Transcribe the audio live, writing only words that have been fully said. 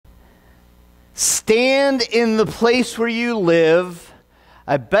Stand in the place where you live.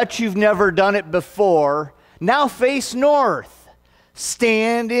 I bet you've never done it before. Now face north.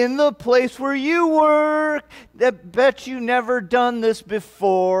 Stand in the place where you work. I bet you never done this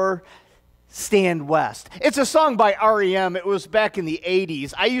before. Stand west. It's a song by REM. It was back in the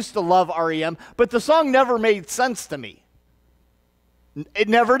 80s. I used to love REM, but the song never made sense to me. It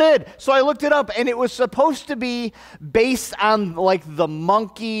never did. So I looked it up, and it was supposed to be based on like the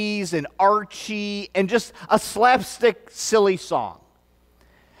Monkees and Archie and just a slapstick, silly song.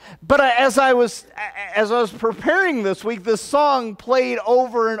 But as I was preparing this week, this song played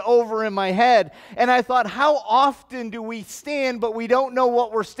over and over in my head, and I thought, how often do we stand, but we don't know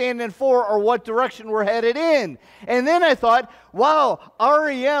what we're standing for or what direction we're headed in? And then I thought, wow,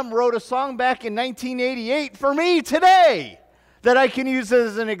 REM wrote a song back in 1988 for me today that I can use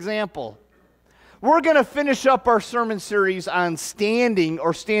as an example. We're going to finish up our sermon series on standing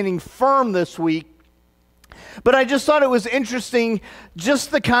or standing firm this week. But I just thought it was interesting, just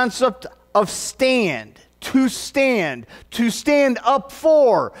the concept of stand, to stand up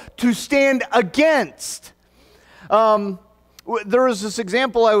for, to stand against. There was this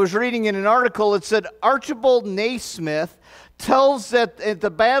example I was reading in an article. It said Archibald Naismith tells that at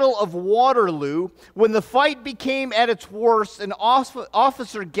the Battle of Waterloo, when the fight became at its worst, an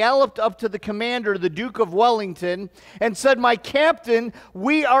officer galloped up to the commander, the Duke of Wellington, and said, "My captain,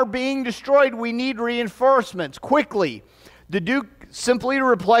 we are being destroyed. We need reinforcements, quickly." The Duke simply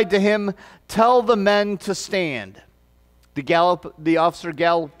replied to him, "Tell the men to stand." The officer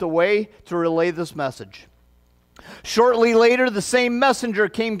galloped away to relay this message. Shortly later, the same messenger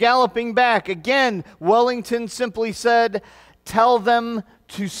came galloping back. Again, Wellington simply said, "Tell them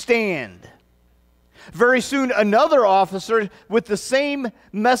to stand." Very soon, another officer with the same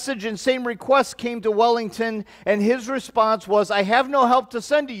message and same request came to Wellington, and his response was, "I have no help to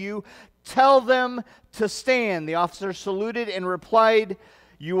send to you. Tell them to stand." The officer saluted and replied,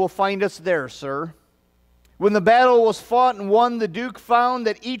 "You will find us there, sir." When the battle was fought and won, the Duke found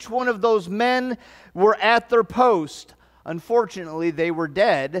that each one of those men were at their post. Unfortunately, they were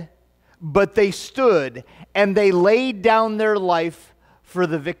dead, but they stood and they laid down their life for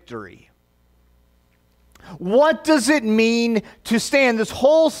the victory. What does it mean to stand? This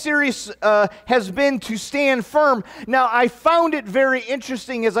whole series has been to stand firm. Now, I found it very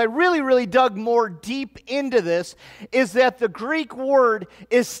interesting as I really dug more deep into this, is that the Greek word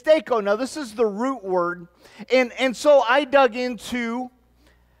is steko. Now, this is the root word. And so I dug into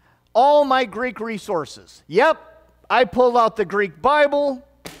all my Greek resources. Yep, I pulled out the Greek Bible.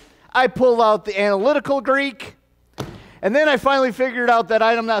 I pulled out the analytical Greek. And then I finally figured out that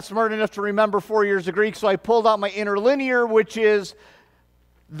I'm not smart enough to remember 4 years of Greek, so I pulled out my interlinear, which is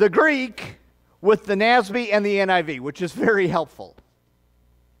the Greek with the NASB and the NIV, which is very helpful.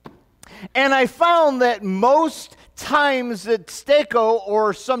 And I found that most times that steko,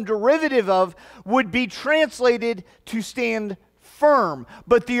 or some derivative of, would be translated to stand firm.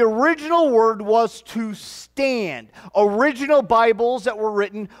 But the original word was to stand. Original Bibles that were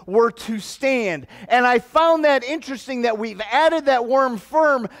written were to stand. And I found that interesting that we've added that word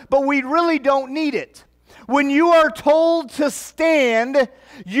firm, but we really don't need it. When you are told to stand,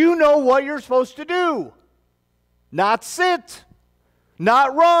 you know what you're supposed to do. Not sit,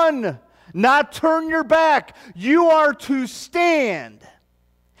 not run, not turn your back. You are to stand.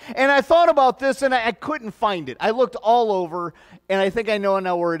 And I thought about this, and I couldn't find it. I looked all over, and I think I know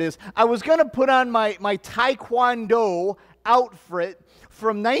now where it is. I was going to put on my Taekwondo outfit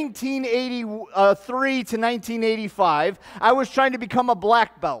from 1983 to 1985. I was trying to become a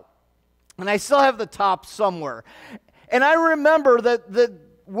black belt, and I still have the top somewhere. And I remember that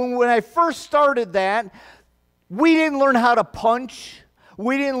when I first started that, we didn't learn how to punch.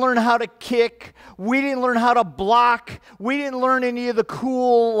 We didn't learn how to kick. We didn't learn how to block. We didn't learn any of the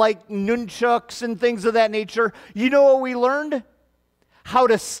cool, like, nunchucks and things of that nature. You know what we learned? How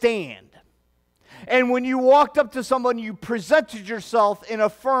to stand. And when you walked up to someone, you presented yourself in a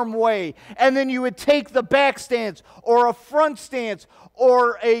firm way. And then you would take the back stance or a front stance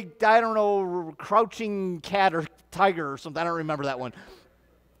or a, I don't know, crouching cat or tiger or something. I don't remember that one.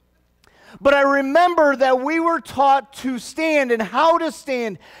 But I remember that we were taught to stand and how to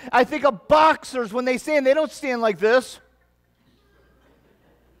stand. I think of boxers, when they stand, they don't stand like this.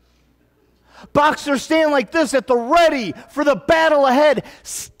 Boxers stand like this at the ready for the battle ahead.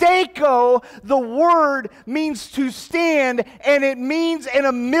 Steko, the word, means to stand, and it means in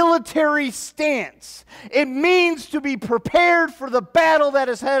a military stance. It means to be prepared for the battle that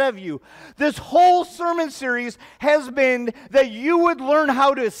is ahead of you. This whole sermon series has been that you would learn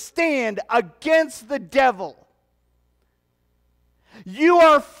how to stand against the devil. You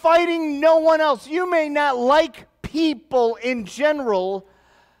are fighting no one else. You may not like people in general,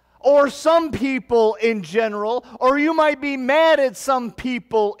 or some people in general, or you might be mad at some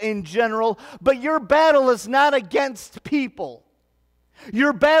people in general, but your battle is not against people.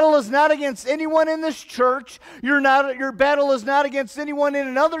 Your battle is not against anyone in this church. Your battle is not against anyone in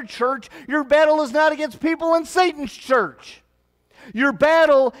another church. Your battle is not against people in Satan's church. Your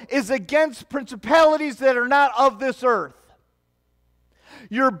battle is against principalities that are not of this earth.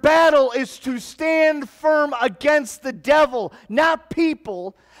 Your battle is to stand firm against the devil, not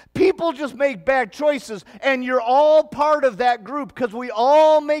people. People just make bad choices, and you're all part of that group because we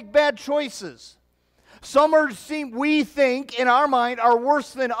all make bad choices. Some we think, in our mind, are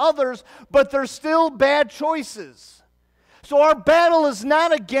worse than others, but they're still bad choices. So our battle is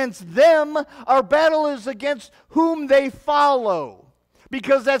not against them. Our battle is against whom they follow.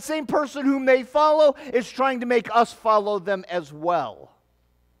 Because that same person whom they follow is trying to make us follow them as well.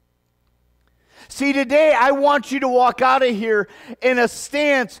 See, today I want you to walk out of here in a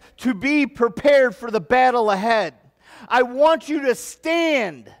stance to be prepared for the battle ahead. I want you to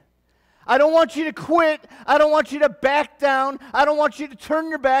stand. I don't want you to quit. I don't want you to back down. I don't want you to turn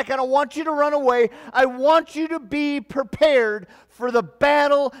your back. I don't want you to run away. I want you to be prepared for the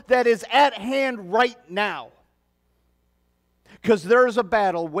battle that is at hand right now. Because there is a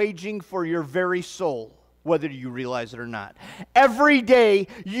battle waging for your very soul, whether you realize it or not. Every day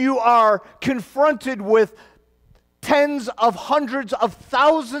you are confronted with tens of hundreds of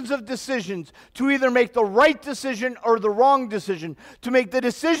thousands of decisions to either make the right decision or the wrong decision, to make the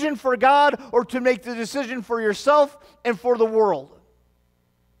decision for God or to make the decision for yourself and for the world.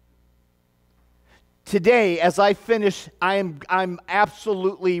 Today, as I finish, I'm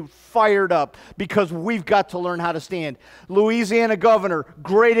absolutely fired up because we've got to learn how to stand. Louisiana governor,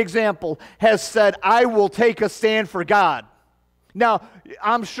 great example, has said, I will take a stand for God. Now,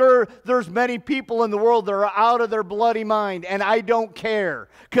 I'm sure there's many people in the world that are out of their bloody mind, and I don't care.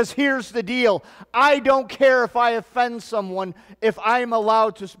 Because here's the deal. I don't care if I offend someone if I'm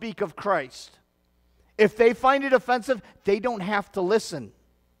allowed to speak of Christ. If they find it offensive, they don't have to listen.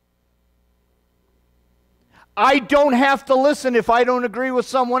 I don't have to listen if I don't agree with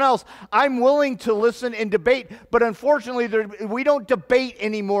someone else. I'm willing to listen and debate, but unfortunately, we don't debate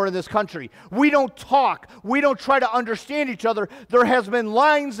anymore in this country. We don't talk. We don't try to understand each other. There has been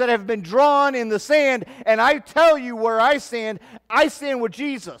lines that have been drawn in the sand, and I tell you where I stand with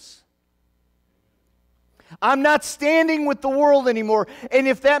Jesus. I'm not standing with the world anymore, and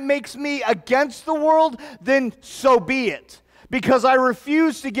if that makes me against the world, then so be it. Because I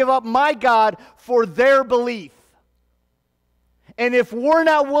refuse to give up my God for their belief. And if we're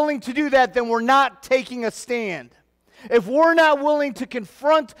not willing to do that, then we're not taking a stand. If we're not willing to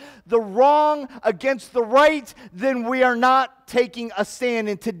confront the wrong against the right, then we are not taking a stand.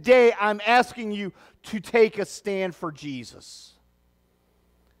 And today I'm asking you to take a stand for Jesus.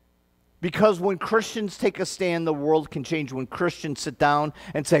 Because when Christians take a stand, the world can change. When Christians sit down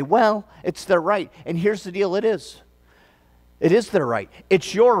and say, well, it's their right. And here's the deal, it is. It is their right.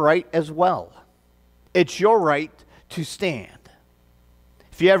 It's your right as well. It's your right to stand.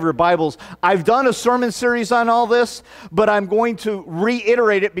 If you have your Bibles, I've done a sermon series on all this, but I'm going to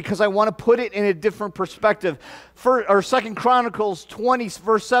reiterate it because I want to put it in a different perspective. 2 Chronicles 20,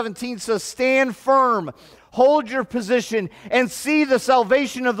 verse 17 says, stand firm, hold your position, and see the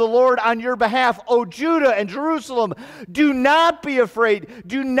salvation of the Lord on your behalf, O Judah and Jerusalem. Do not be afraid.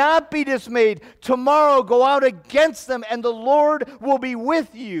 Do not be dismayed. Tomorrow go out against them, and the Lord will be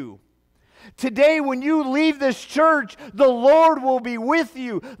with you. Today, when you leave this church, the Lord will be with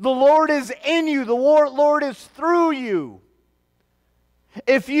you. The Lord is in you. The Lord is through you.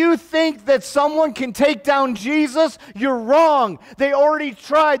 If you think that someone can take down Jesus, you're wrong. They already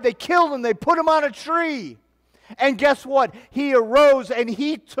tried. They killed him. They put him on a tree. And guess what? He arose and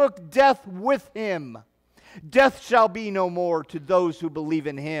he took death with him. Death shall be no more to those who believe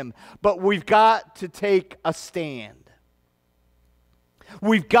in him. But we've got to take a stand.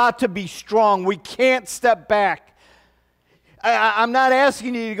 We've got to be strong. We can't step back. I'm not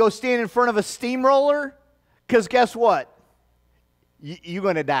asking you to go stand in front of a steamroller, because guess what? You're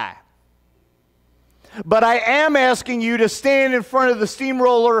going to die. But I am asking you to stand in front of the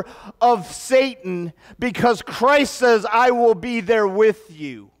steamroller of Satan, because Christ says, I will be there with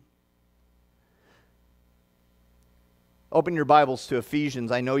you. Open your Bibles to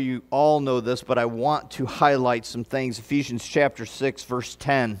Ephesians. I know you all know this, but I want to highlight some things. Ephesians chapter 6, verse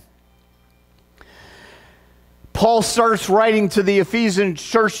 10. Paul starts writing to the Ephesian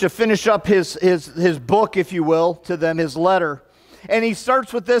church to finish up his book, if you will, to them, his letter. And he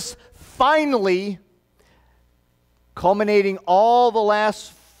starts with this, finally, culminating all the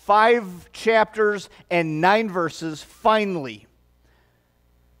last 5 chapters and 9 verses, finally,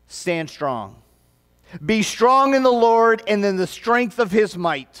 stand strong. Be strong in the Lord and in the strength of his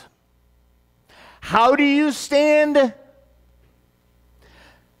might. How do you stand?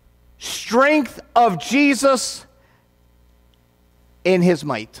 Strength of Jesus in his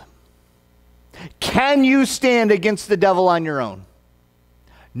might. Can you stand against the devil on your own?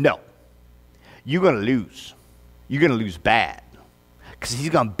 No. You're going to lose. You're going to lose bad. Because he's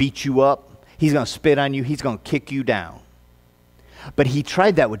going to beat you up. He's going to spit on you. He's going to kick you down. But he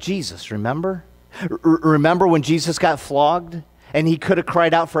tried that with Jesus, remember? Remember when Jesus got flogged? And he could have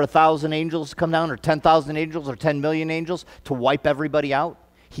cried out for 1,000 angels to come down, or 10,000 angels, or 10 million angels to wipe everybody out?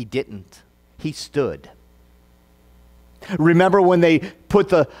 He didn't. He stood. Remember when they put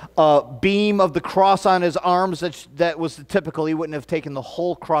the beam of the cross on his arms? That was the typical. He wouldn't have taken the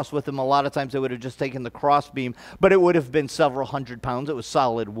whole cross with him. A lot of times they would have just taken the cross beam, but it would have been several hundred pounds. It was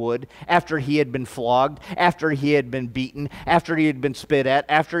solid wood. After he had been flogged, after he had been beaten, after he had been spit at,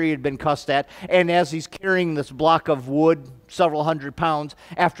 after he had been cussed at, and as he's carrying this block of wood, several hundred pounds,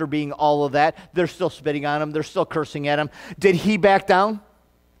 after being all of that, they're still spitting on him. They're still cursing at him. Did he back down?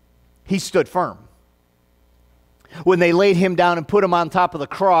 He stood firm. When they laid him down and put him on top of the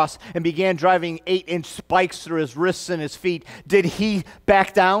cross and began driving 8-inch spikes through his wrists and his feet, did he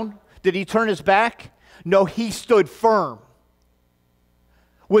back down? Did he turn his back? No, he stood firm.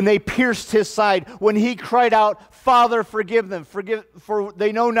 When they pierced his side, when he cried out, "Father, forgive them, for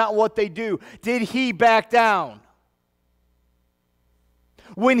they know not what they do," did he back down?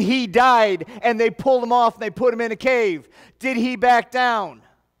 When he died and they pulled him off and they put him in a cave, did he back down?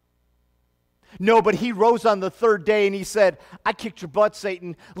 No, but he rose on the 3rd day and he said, "I kicked your butt,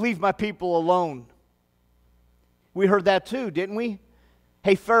 Satan. Leave my people alone." We heard that too, didn't we?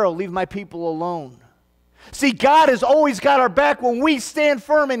 "Hey, Pharaoh, leave my people alone." See, God has always got our back when we stand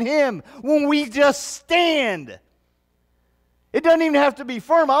firm in him, when we just stand. It doesn't even have to be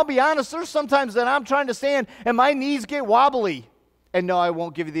firm. I'll be honest, there's sometimes that I'm trying to stand and my knees get wobbly. And no, I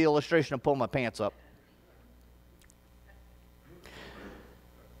won't give you the illustration of pulling my pants up.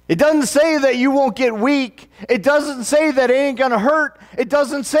 It doesn't say that you won't get weak. It doesn't say that it ain't going to hurt. It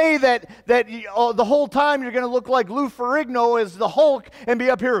doesn't say that the whole time you're going to look like Lou Ferrigno as the Hulk and be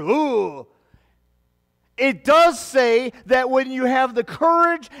up here, ooh. It does say that when you have the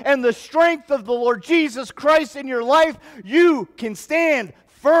courage and the strength of the Lord Jesus Christ in your life, you can stand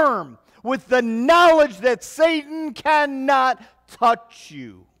firm with the knowledge that Satan cannot touch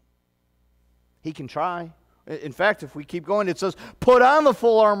you. He can try. In fact, if we keep going, it says, "Put on the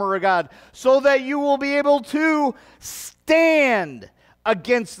full armor of God so that you will be able to stand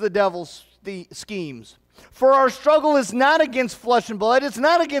against the devil's schemes. For our struggle is not against flesh and blood. It's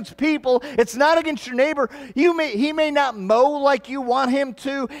not against people. It's not against your neighbor. He may not mow like you want him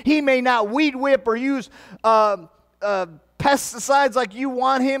to. He may not weed whip or use pesticides like you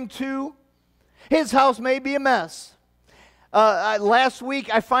want him to. His house may be a mess." Last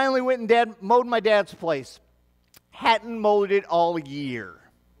week, I finally went and mowed my dad's place. Hadn't mowed it all year.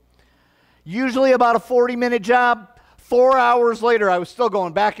 Usually about a 40-minute job. 4 hours later, I was still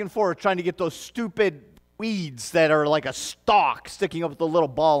going back and forth trying to get those stupid weeds that are like a stalk sticking up with a little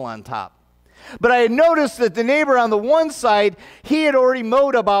ball on top. But I had noticed that the neighbor on the one side, he had already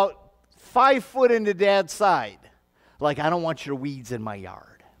mowed about 5 foot into Dad's side. Like, I don't want your weeds in my yard.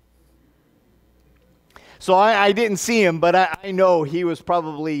 So I didn't see him, but I know he was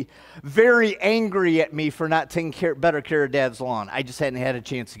probably very angry at me for not taking better care of Dad's lawn. I just hadn't had a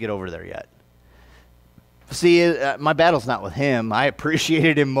chance to get over there yet. See, my battle's not with him. I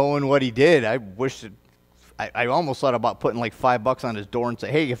appreciated him mowing what he did. I wish I almost thought about putting like $5 on his door and say,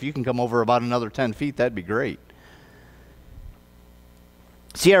 "Hey, if you can come over about another 10 feet, that'd be great."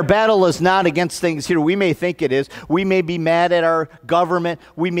 See, our battle is not against things here. We may think it is. We may be mad at our government.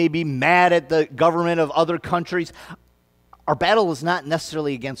 We may be mad at the government of other countries. Our battle is not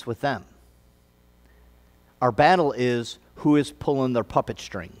necessarily against with them. Our battle is who is pulling their puppet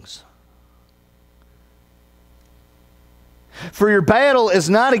strings. For your battle is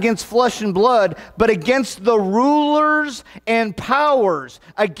not against flesh and blood, but against the rulers and powers,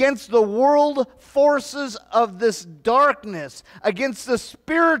 against the world forces of this darkness, against the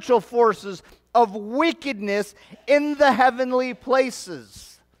spiritual forces of wickedness in the heavenly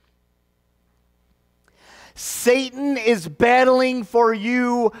places. Satan is battling for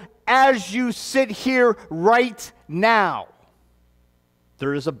you as you sit here right now.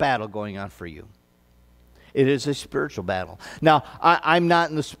 There is a battle going on for you. It is a spiritual battle. Now, I'm not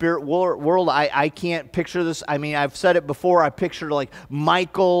in the spirit world. I can't picture this. I mean, I've said it before. I pictured like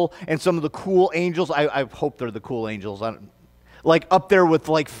Michael and some of the cool angels. I hope they're the cool angels. Like up there with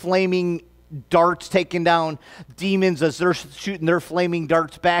like flaming darts taking down demons as they're shooting their flaming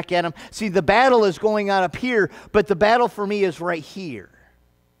darts back at them. See, the battle is going on up here, but the battle for me is right here.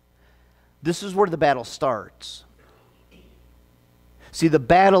 This is where the battle starts. See, the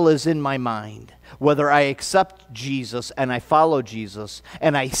battle is in my mind. Whether I accept Jesus and I follow Jesus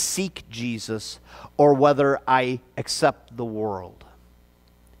and I seek Jesus, or whether I accept the world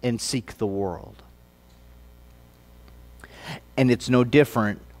and seek the world. And it's no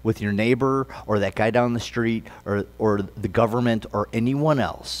different with your neighbor or that guy down the street or the government or anyone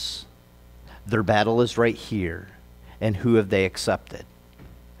else. Their battle is right here. And who have they accepted?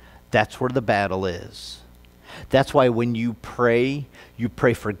 That's where the battle is. That's why when you pray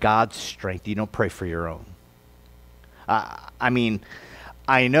for God's strength. You don't pray for your own. I mean,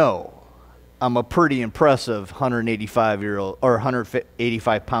 I know I'm a pretty impressive 185-year-old or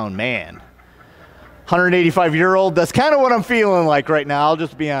 185-pound man. 185-year-old, that's kind of what I'm feeling like right now, I'll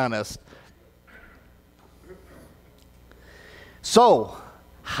just be honest. So,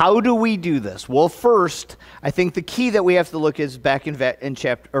 how do we do this? Well, first, I think the key that we have to look is back in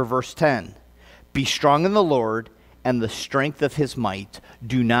chapter or verse 10. Be strong in the Lord and the strength of his might.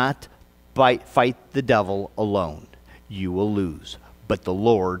 Do not fight the devil alone. You will lose. But the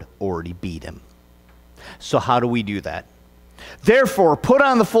Lord already beat him. So how do we do that? Therefore, put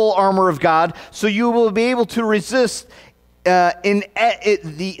on the full armor of God, so you will be able to resist in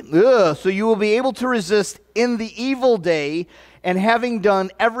the evil day, and having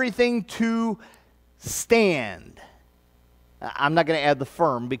done everything to stand. I'm not going to add the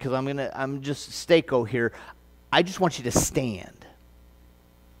firm because I'm just stako here. I just want you to stand.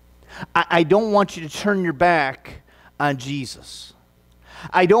 I don't want you to turn your back on Jesus.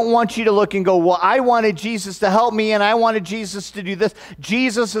 I don't want you to look and go, well, I wanted Jesus to help me and I wanted Jesus to do this.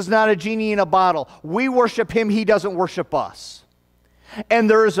 Jesus is not a genie in a bottle. We worship him. He doesn't worship us. And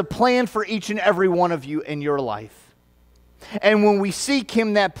there is a plan for each and every one of you in your life. And when we seek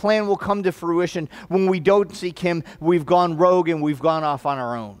him, that plan will come to fruition. When we don't seek him, we've gone rogue and we've gone off on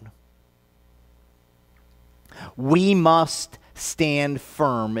our own. We must stand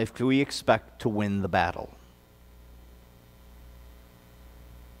firm if we expect to win the battle.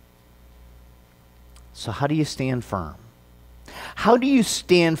 So how do you stand firm? How do you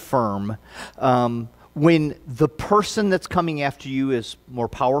stand firm when the person that's coming after you is more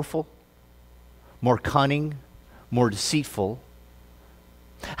powerful, more cunning, more deceitful?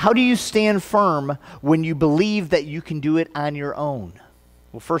 How do you stand firm when you believe that you can do it on your own?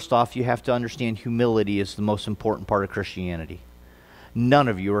 Well, first off, you have to understand humility is the most important part of Christianity. None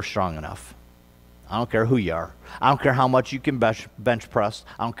of you are strong enough. I don't care who you are. I don't care how much you can bench press.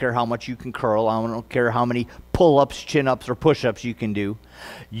 I don't care how much you can curl. I don't care how many pull-ups, chin-ups, or push-ups you can do.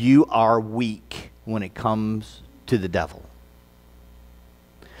 You are weak when it comes to the devil.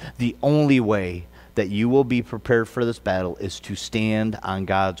 The only way that you will be prepared for this battle is to stand on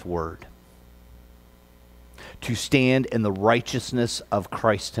God's word. To stand in the righteousness of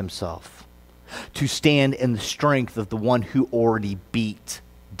Christ himself. To stand in the strength of the one who already beat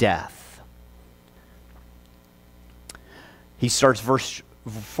death. He starts verse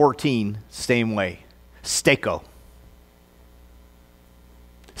 14, same way. Stako.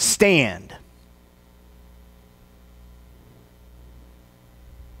 Stand.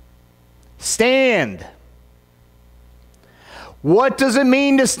 Stand. What does it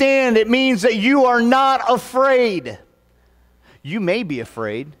mean to stand? It means that you are not afraid. You may be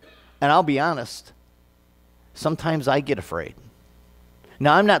afraid, and I'll be honest, sometimes I get afraid.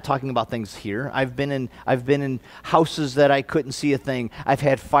 Now, I'm not talking about things here. I've been in houses that I couldn't see a thing. I've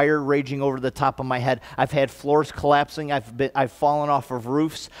had fire raging over the top of my head. I've had floors collapsing. I've fallen off of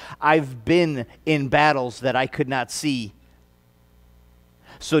roofs. I've been in battles that I could not see.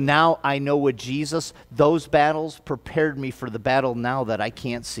 So now I know with Jesus, those battles prepared me for the battle now that I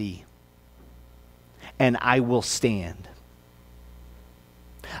can't see. And I will stand.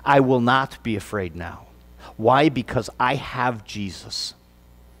 I will not be afraid now. Why? Because I have Jesus.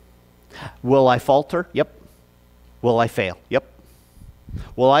 Will I falter? Yep. Will I fail? Yep.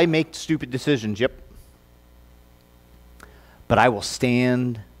 Will I make stupid decisions? Yep. But I will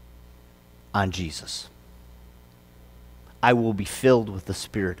stand on Jesus. I will be filled with the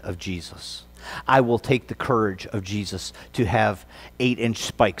Spirit of Jesus. I will take the courage of Jesus to have 8-inch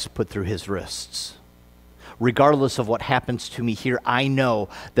spikes put through his wrists. Regardless of what happens to me here, I know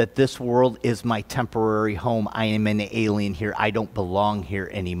that this world is my temporary home. I am an alien here. I don't belong here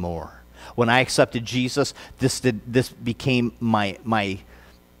anymore. When I accepted Jesus, this became my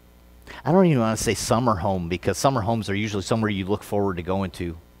I don't even want to say summer home, because summer homes are usually somewhere you look forward to going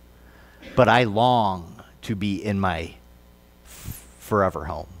to. But I long to be in my forever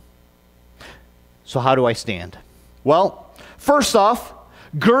home. So how do I stand? Well, first off,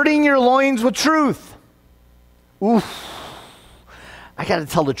 girding your loins with truth. Oof. I got to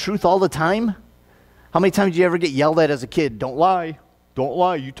tell the truth all the time. How many times did you ever get yelled at as a kid? Don't lie. Don't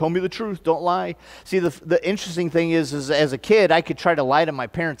lie. You told me the truth. Don't lie. See, the interesting thing is as a kid, I could try to lie to my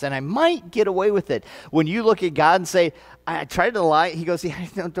parents, and I might get away with it. When you look at God and say, I tried to lie, he goes, yeah,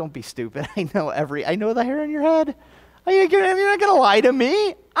 don't be stupid. I know the hair on your head. You're not going to lie to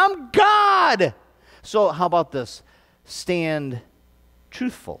me. I'm God. So how about this? Stand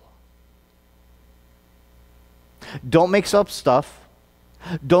truthful. Don't mix up stuff.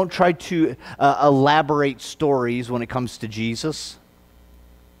 Don't try to elaborate stories when it comes to Jesus.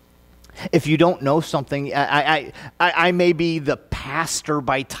 If you don't know something, I may be the pastor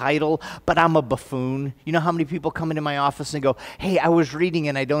by title, but I'm a buffoon. You know how many people come into my office and go, hey, I was reading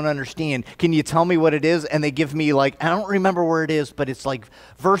and I don't understand. Can you tell me what it is? And they give me I don't remember where it is, but it's like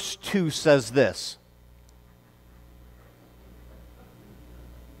verse 2 says this.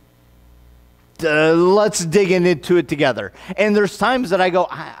 Let's dig into it together. And there's times that I go,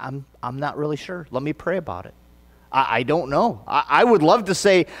 I'm not really sure. Let me pray about it. I don't know. I would love to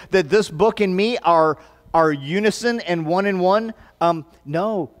say that this book and me are unison and one in one.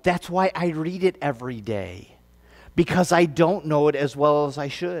 No, that's why I read it every day. Because I don't know it as well as I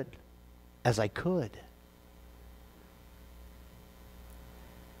should, as I could.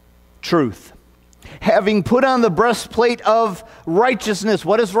 Truth. Having put on the breastplate of righteousness.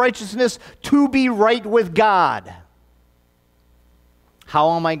 What is righteousness? To be right with God.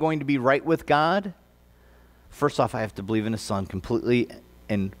 How am I going to be right with God? First off, I have to believe in His Son completely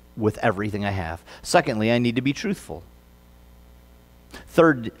and with everything I have. Secondly, I need to be truthful.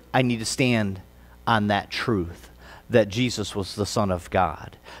 Third, I need to stand on that truth, that Jesus was the Son of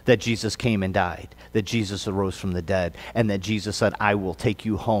God, that Jesus came and died, that Jesus arose from the dead, and that Jesus said, I will take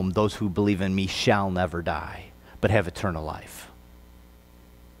you home. Those who believe in me shall never die, but have eternal life.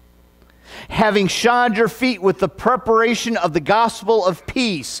 Having shod your feet with the preparation of the gospel of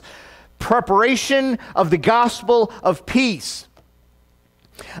peace. Preparation of the gospel of peace.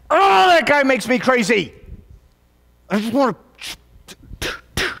 Oh, that guy makes me crazy. I just want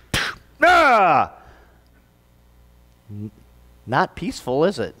to... Not peaceful,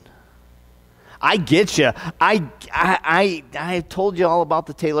 is it? I get you. I told you all about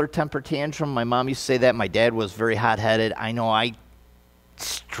the Taylor temper tantrum. My mom used to say that. My dad was very hot-headed. I know I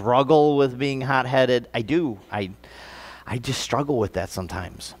struggle with being hot-headed. I do. I just struggle with that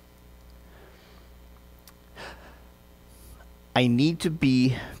sometimes. I need to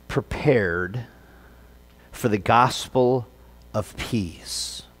be prepared for the gospel of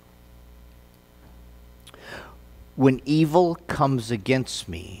peace. When evil comes against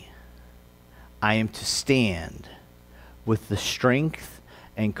me, I am to stand with the strength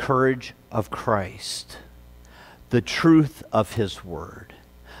and courage of Christ, the truth of His word,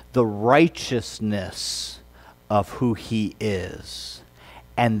 the righteousness of who He is,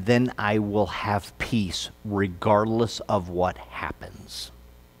 and then I will have peace regardless of what happens.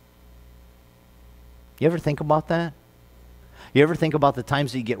 You ever think about that? You ever think about the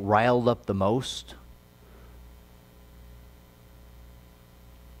times that you get riled up the most?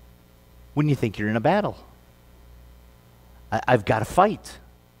 When you think you're in a battle. I've got to fight.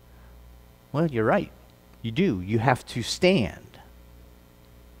 Well, you're right. You do. You have to stand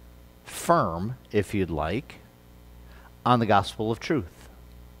firm, if you'd like, on the gospel of truth.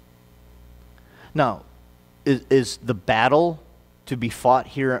 Now, is the battle to be fought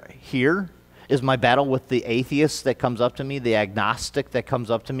here? Is my battle with the atheist that comes up to me, the agnostic that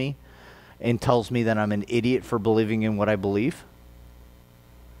comes up to me and tells me that I'm an idiot for believing in what I believe?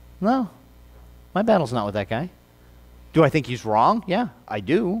 No. My battle's not with that guy. Do I think he's wrong? Yeah, I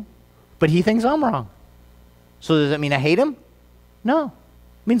do. But he thinks I'm wrong. So does that mean I hate him? No.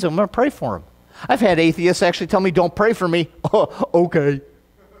 It means I'm going to pray for him. I've had atheists actually tell me, don't pray for me. Oh, okay.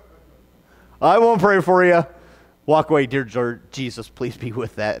 I won't pray for you. Walk away, dear Jesus, please be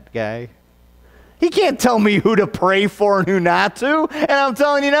with that guy. He can't tell me who to pray for and who not to. And I'm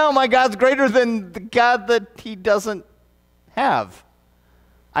telling you now, my God's greater than the God that He doesn't have.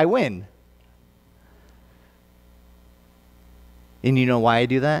 I win. And you know why I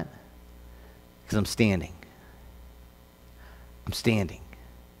do that? Because I'm standing. I'm standing.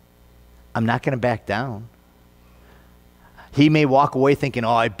 I'm not going to back down. He may walk away thinking,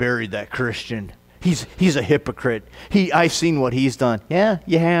 oh, I buried that Christian. He's a hypocrite. I've seen what he's done. Yeah,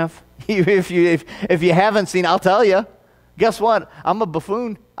 you have. If you haven't seen, I'll tell you. Guess what? I'm a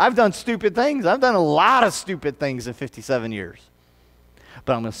buffoon. I've done stupid things. I've done a lot of stupid things in 57 years.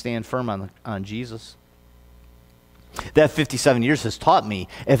 But I'm going to stand firm on Jesus. That 57 years has taught me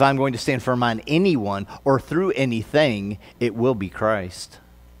if I'm going to stand firm on anyone or through anything, it will be Christ.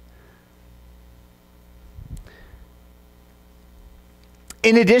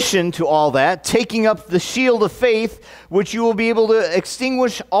 In addition to all that, taking up the shield of faith, which you will be able to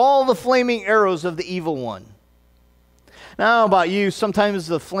extinguish all the flaming arrows of the evil one. Now, I don't know about you, sometimes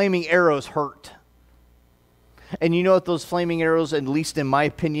the flaming arrows hurt. And you know what those flaming arrows, at least in my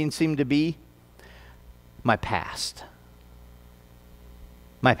opinion, seem to be? My past.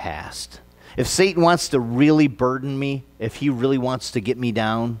 My past. If Satan wants to really burden me, if he really wants to get me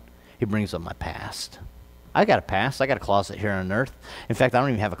down, he brings up my past. I got a past. I got a closet here on earth. In fact, I don't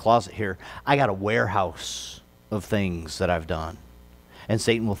even have a closet here. I got a warehouse of things that I've done. And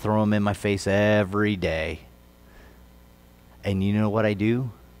Satan will throw them in my face every day. And you know what I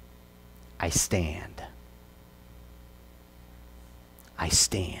do? I stand. I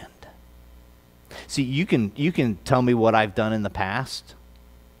stand. See, you can tell me what I've done in the past.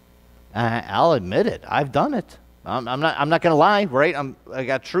 I'll admit it. I've done it. I'm not going to lie, right? I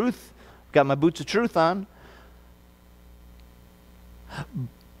got truth. Got my boots of truth on.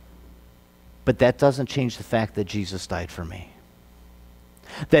 But that doesn't change the fact that Jesus died for me.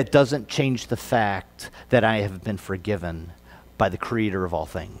 That doesn't change the fact that I have been forgiven by the Creator of all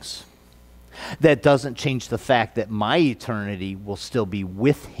things. That doesn't change the fact that my eternity will still be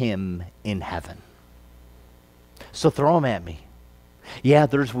with Him in heaven. So throw them at me. Yeah,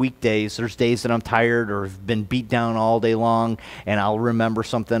 there's weekdays. There's days that I'm tired or have been beat down all day long, and I'll remember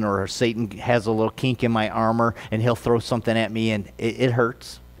something, or Satan has a little kink in my armor, and he'll throw something at me, and it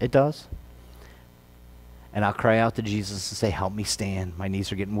hurts. It does. And I'll cry out to Jesus and say, help me stand. My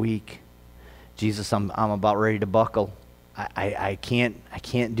knees are getting weak. Jesus, I'm about ready to buckle. I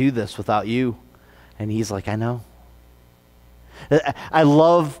can't do this without you. And he's like, I know. I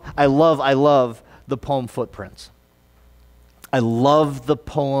love the poem Footprints. I love the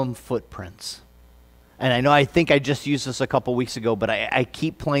poem Footprints. And I think I just used this a couple weeks ago, but I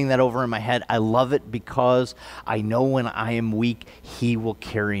keep playing that over in my head. I love it because I know when I am weak, He will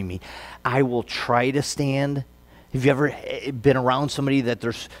carry me. I will try to stand. Have you ever been around somebody that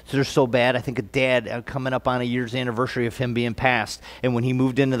they're so bad? I think a dad, coming up on a year's anniversary of him being passed, and when he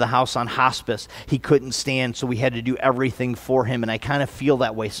moved into the house on hospice, he couldn't stand, so we had to do everything for him, and I kind of feel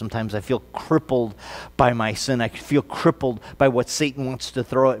that way sometimes. I feel crippled by my sin. I feel crippled by what Satan wants to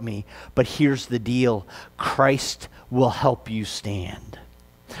throw at me. But here's the deal. Christ will help you stand.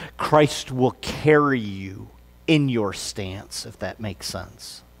 Christ will carry you in your stance, if that makes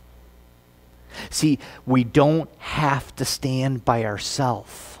sense. See, we don't have to stand by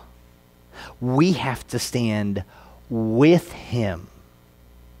ourselves. We have to stand with Him.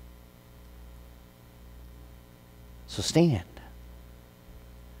 So stand.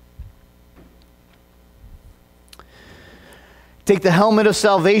 Take the helmet of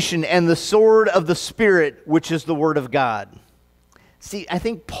salvation and the sword of the Spirit, which is the Word of God. See, I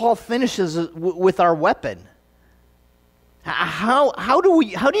think Paul finishes with our weapon. How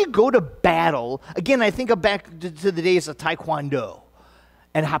do you go to battle? Again, I think back to the days of Taekwondo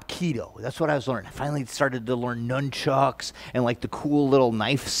and Hapkido. That's what I was learning. I finally started to learn nunchucks and like the cool little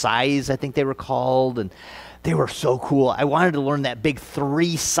knife size, I think they were called, and they were so cool. I wanted to learn that big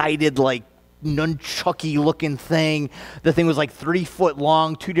 3-sided like nunchucky looking thing. The thing was like 3 foot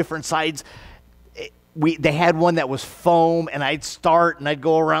long, 2 different sides. They had one that was foam, and I'd start and I'd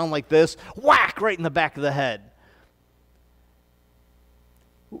go around like this, whack right in the back of the head.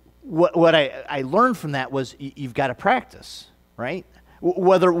 What I learned from that was you've got to practice, right?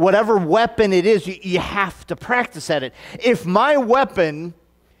 Whatever weapon it is, you have to practice at it. If my weapon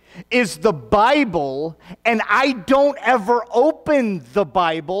is the Bible and I don't ever open the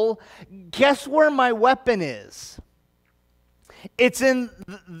Bible, guess where my weapon is? It's in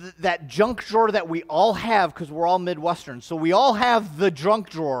that junk drawer that we all have because we're all Midwestern. So we all have the junk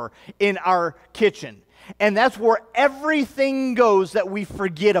drawer in our kitchen. And that's where everything goes that we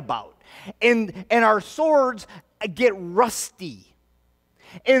forget about. And our swords get rusty.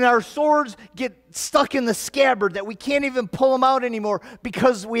 And our swords get stuck in the scabbard that we can't even pull them out anymore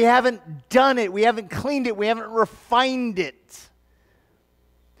because we haven't done it. We haven't cleaned it. We haven't refined it.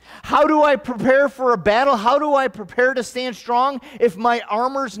 How do I prepare for a battle? How do I prepare to stand strong if my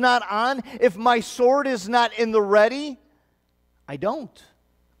armor's not on? If my sword is not in the ready? I don't.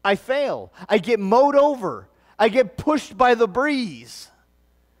 I fail. I get mowed over. I get pushed by the breeze.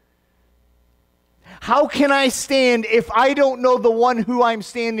 How can I stand if I don't know the one who I'm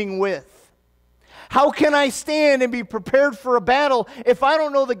standing with? How can I stand and be prepared for a battle if I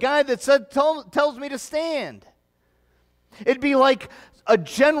don't know the guy that tells me to stand? It'd be like a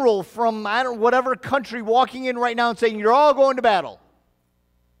general from whatever country walking in right now and saying, "You're all going to battle."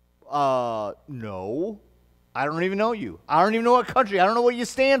 No. I don't even know you. I don't even know what country. I don't know what you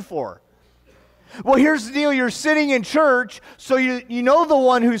stand for. Well, here's the deal. You're sitting in church, so you know the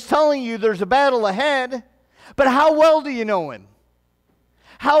one who's telling you there's a battle ahead, but how well do you know him?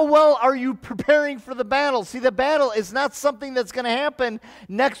 How well are you preparing for the battle? See, the battle is not something that's going to happen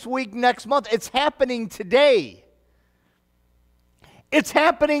next week, next month. It's happening today. It's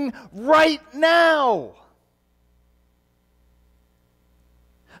happening right now.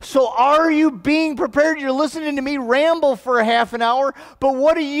 So are you being prepared? You're listening to me ramble for a half an hour, but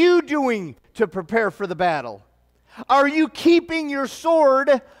what are you doing to prepare for the battle? Are you keeping your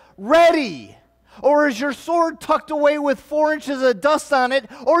sword ready? Or is your sword tucked away with 4 inches of dust on it,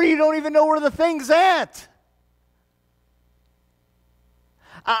 or you don't even know where the thing's at?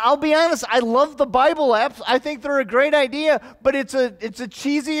 I'll be honest, I love the Bible apps. I think they're a great idea, but it's a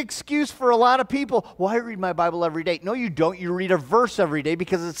cheesy excuse for a lot of people. Well, I read my Bible every day. No, you don't. You read a verse every day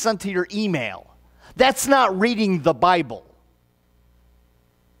because it's sent to your email. That's not reading the Bible.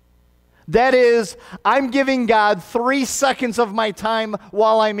 That is, I'm giving God 3 seconds of my time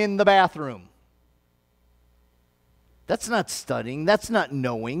while I'm in the bathroom. That's not studying. That's not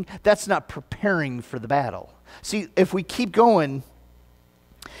knowing. That's not preparing for the battle. See, if we keep going,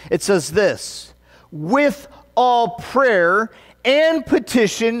 it says this: with all prayer and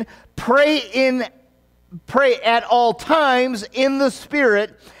petition, pray at all times in the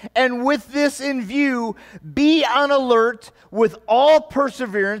Spirit, and with this in view, be on alert with all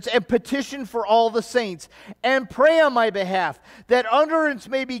perseverance and petition for all the saints, and pray on my behalf, that utterance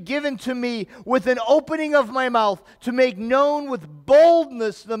may be given to me with an opening of my mouth, to make known with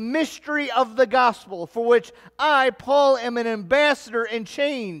boldness the mystery of the gospel, for which I, Paul, am an ambassador in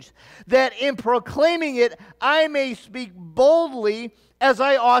chains, that in proclaiming it I may speak boldly as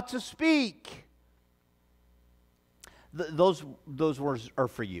I ought to speak. Those words are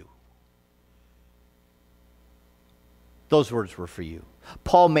for you. Those words were for you.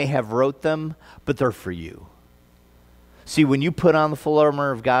 Paul may have wrote them, but they're for you. See, when you put on the full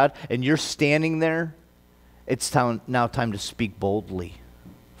armor of God and you're standing there, it's now time to speak boldly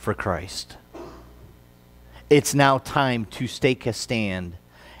for Christ. It's now time to take a stand.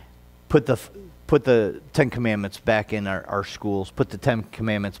 Put the 10 Commandments back in our schools. Put the 10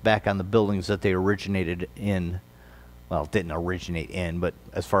 Commandments back on the buildings that they originated in. Well, it didn't originate in, but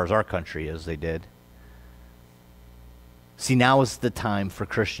as far as our country is, they did. See, now is the time for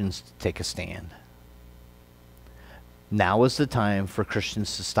Christians to take a stand. Now is the time for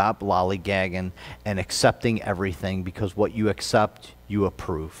Christians to stop lollygagging and accepting everything, because what you accept, you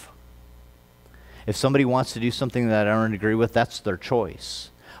approve. If somebody wants to do something that I don't agree with, that's their choice.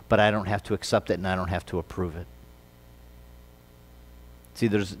 But I don't have to accept it and I don't have to approve it. See,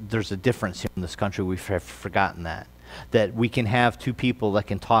 there's a difference here in this country. We've forgotten that. That we can have two people that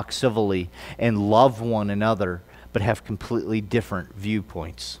can talk civilly and love one another, but have completely different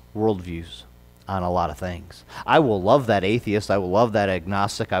viewpoints, worldviews on a lot of things. I will love that atheist. I will love that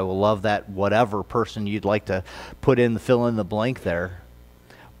agnostic. I will love that whatever person you'd like to put in the fill in the blank there.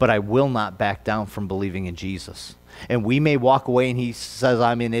 But I will not back down from believing in Jesus. And we may walk away and he says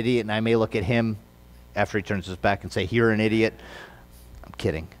I'm an idiot, and I may look at him after he turns his back and say, "You're an idiot." I'm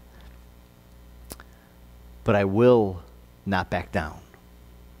kidding. But I will not back down.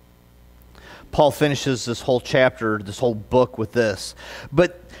 Paul finishes this whole chapter, this whole book with this: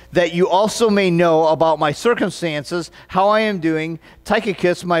 but that you also may know about my circumstances, how I am doing.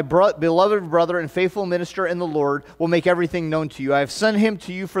 Tychicus, my beloved brother and faithful minister in the Lord, will make everything known to you. I have sent him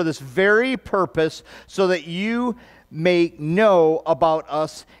to you for this very purpose, so that you may know about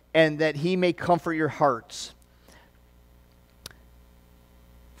us and that he may comfort your hearts.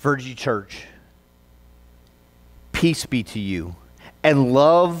 Virgie Church, peace be to you, and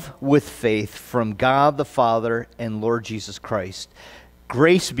love with faith from God the Father and Lord Jesus Christ.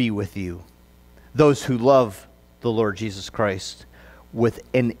 Grace be with you, those who love the Lord Jesus Christ with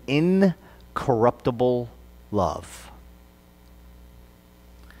an incorruptible love.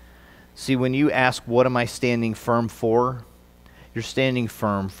 See, when you ask, what am I standing firm for? You're standing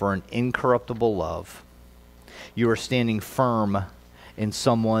firm for an incorruptible love. You are standing firm in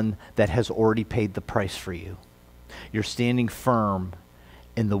someone that has already paid the price for you. You're standing firm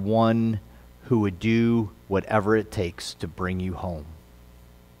in the one who would do whatever it takes to bring you home.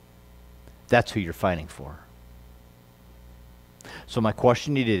 That's who you're fighting for. So my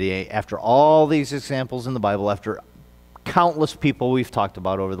question to you today, after all these examples in the Bible, after countless people we've talked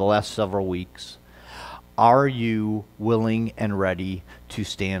about over the last several weeks, are you willing and ready to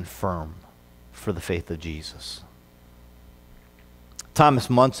stand firm for the faith of Jesus? Thomas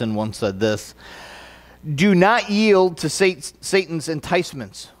Munson once said this: do not yield to Satan's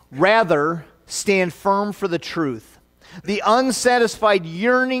enticements. Rather, stand firm for the truth. The unsatisfied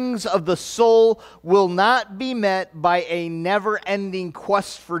yearnings of the soul will not be met by a never-ending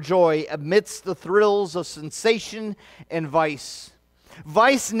quest for joy amidst the thrills of sensation and vice.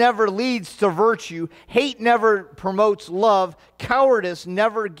 Vice never leads to virtue. Hate never promotes love. Cowardice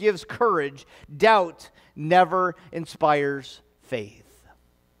never gives courage. Doubt never inspires faith.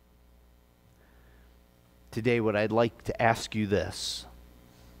 Today, what I'd like to ask you this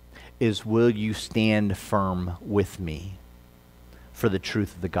is, will you stand firm with me for the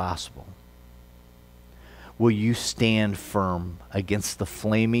truth of the gospel? Will you stand firm against the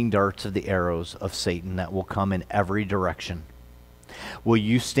flaming darts of the arrows of Satan that will come in every direction? Will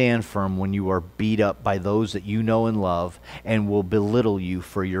you stand firm when you are beat up by those that you know and love and will belittle you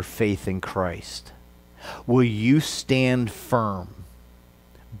for your faith in Christ? Will you stand firm,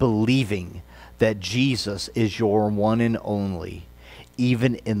 believing that Jesus is your one and only,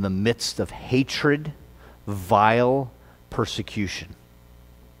 even in the midst of hatred, vile persecution?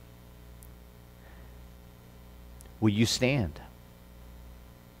 Will you stand?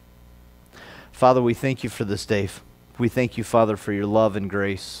 Father, we thank you for this day. We thank you, Father, for your love and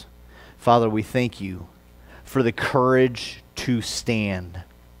grace. Father, we thank you for the courage to stand.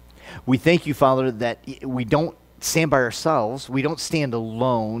 We thank you, Father, that we don't stand by ourselves. We don't stand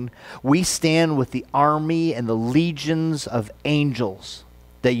alone. We stand with the army and the legions of angels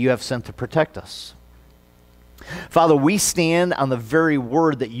that you have sent to protect us. Father, we stand on the very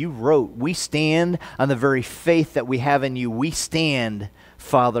word that you wrote. We stand on the very faith that we have in you. We stand,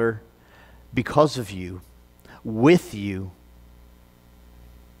 Father, because of you, with you.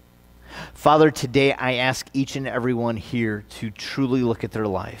 Father, today I ask each and every one here to truly look at their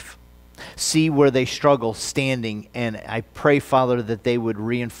life, see where they struggle standing, and I pray, Father, that they would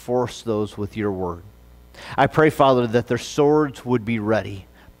reinforce those with your word. I pray, Father, that their swords would be ready,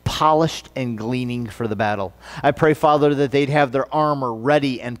 polished and gleaming for the battle. I pray, Father, that they'd have their armor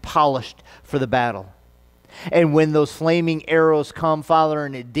ready and polished for the battle. And when those flaming arrows come, Father,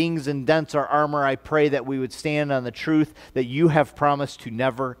 and it dings and dents our armor, I pray that we would stand on the truth that you have promised to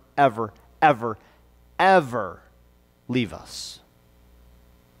never, ever, ever, ever leave us.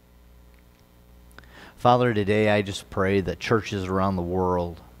 Father, today I just pray that churches around the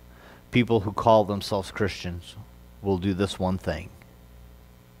world, people who call themselves Christians, will do this one thing: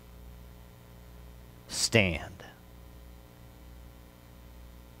 stand.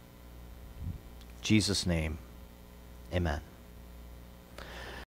 In Jesus' name, amen.